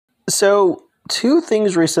So, two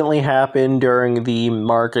things recently happened during the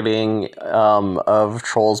marketing of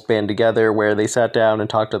Trolls Band Together, where they sat down and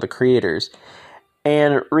talked to the creators.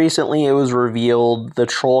 And recently it was revealed the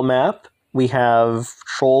troll map. We have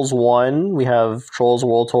Trolls 1, we have Trolls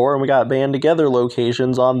World Tour, and we got Band Together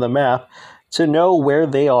locations on the map to know where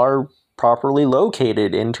they are properly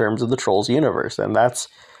located in terms of the Trolls universe. And that's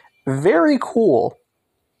very cool.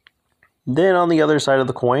 Then on the other side of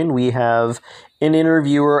the coin, we have an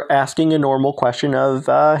interviewer asking a normal question of,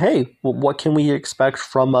 hey, what can we expect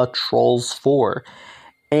from a Trolls 4?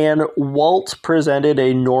 And Walt presented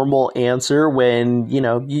a normal answer when,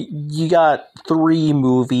 you got 3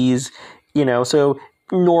 movies, so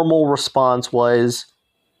normal response was,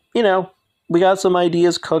 we got some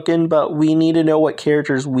ideas cooking, but we need to know what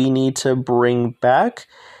characters we need to bring back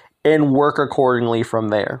and work accordingly from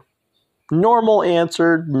there. Normal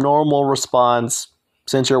answer, normal response,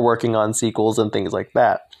 since you're working on sequels and things like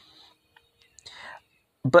that.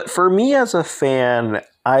 But for me as a fan,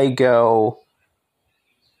 I go,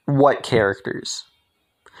 what characters?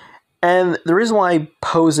 And the reason why I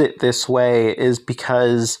pose it this way is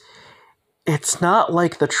because it's not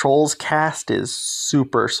like the Trolls cast is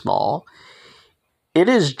super small. It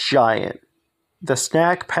is giant. The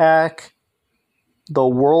snack pack, the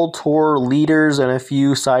World Tour leaders, and a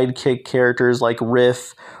few sidekick characters like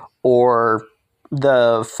Riff or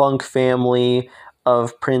the Funk family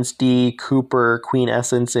of Prince D, Cooper, Queen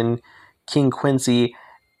Essence, and King Quincy.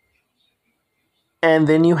 And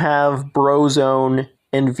then you have Brozone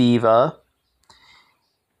and Viva.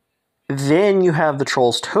 Then you have the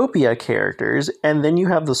Trollstopia characters, and then you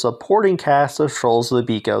have the supporting cast of Trolls The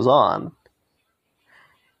Beat Goes On.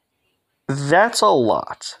 That's a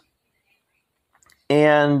lot.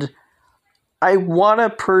 And I want to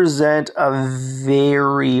present a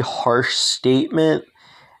very harsh statement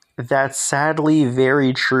that's sadly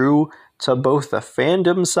very true to both the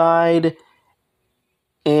fandom side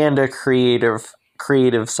and a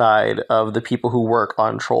creative side of the people who work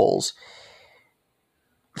on Trolls.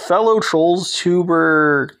 Fellow Trolls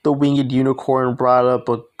tuber The Winged Unicorn brought up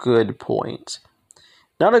a good point.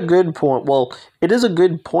 Not a good point. Well, it is a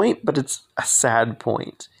good point, but it's a sad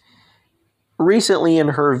point. Recently in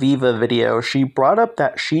her Viva video, she brought up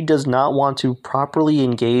that she does not want to properly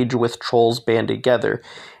engage with Trolls Band Together.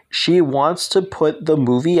 She wants to put the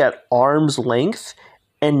movie at arm's length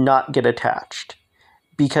and not get attached.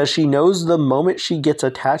 Because she knows the moment she gets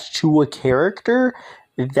attached to a character,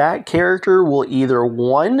 that character will either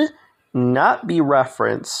 1, not be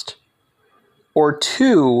referenced, or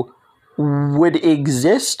 2, would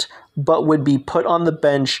exist but would be put on the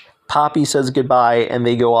bench. Poppy says goodbye and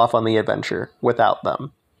they go off on the adventure without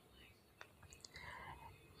them.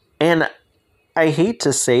 And I hate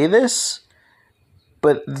to say this,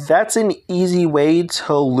 but that's an easy way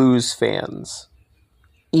to lose fans.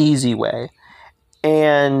 Easy way.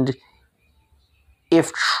 And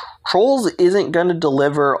if Trolls isn't going to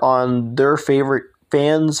deliver on their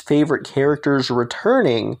fans' favorite characters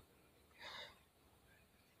returning,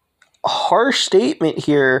 a harsh statement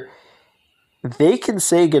here, they can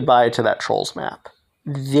say goodbye to that Trolls map.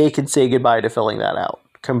 They can say goodbye to filling that out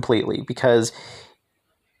completely, because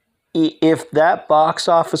if that box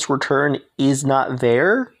office return is not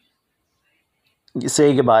there, you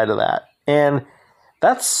say goodbye to that. And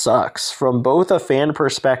that sucks from both a fan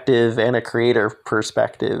perspective and a creator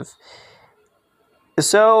perspective.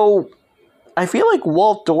 So I feel like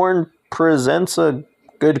Walt Dorn presents a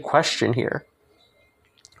good question here.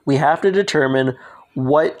 We have to determine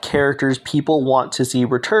what characters people want to see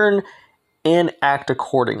return and act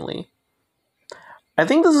accordingly. I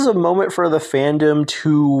think this is a moment for the fandom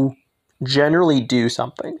to generally do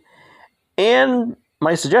something. And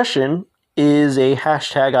my suggestion is a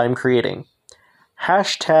hashtag I'm creating.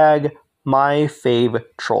 Hashtag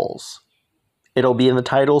 #MyFavTrolls. It'll be in the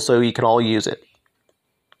title so you can all use it.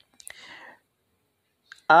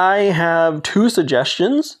 I have 2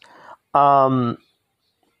 suggestions.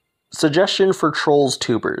 Suggestion for Trolls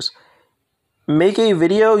tubers. Make a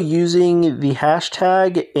video using the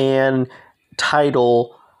hashtag and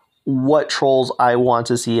title what Trolls I want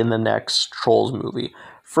to see in the next Trolls movie.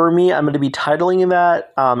 For me, I'm going to be titling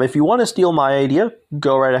that. If you want to steal my idea,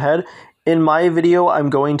 go right ahead. In my video,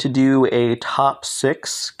 I'm going to do a top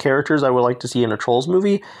 6 characters I would like to see in a Trolls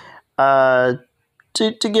movie to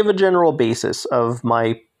give a general basis of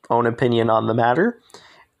my own opinion on the matter.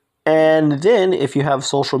 And then, if you have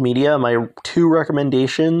social media, my 2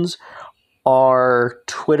 recommendations are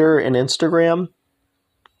Twitter and Instagram.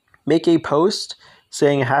 Make a post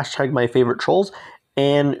saying hashtag #MyFavoriteTrolls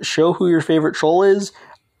and show who your favorite troll is.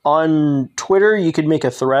 On Twitter, you could make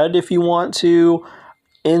a thread if you want to.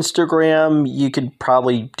 Instagram, you could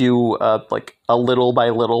probably do like a little by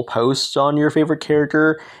little post on your favorite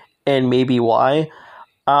character and maybe why.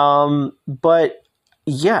 But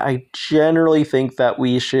yeah, I generally think that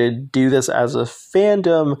we should do this as a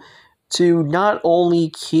fandom to not only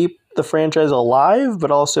keep the franchise alive,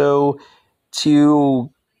 but also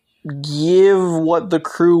to give what the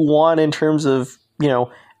crew want in terms of,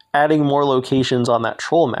 adding more locations on that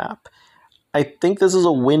troll map. I think this is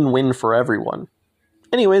a win-win for everyone.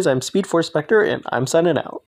 Anyways, I'm Speed Force Spectre, and I'm signing out.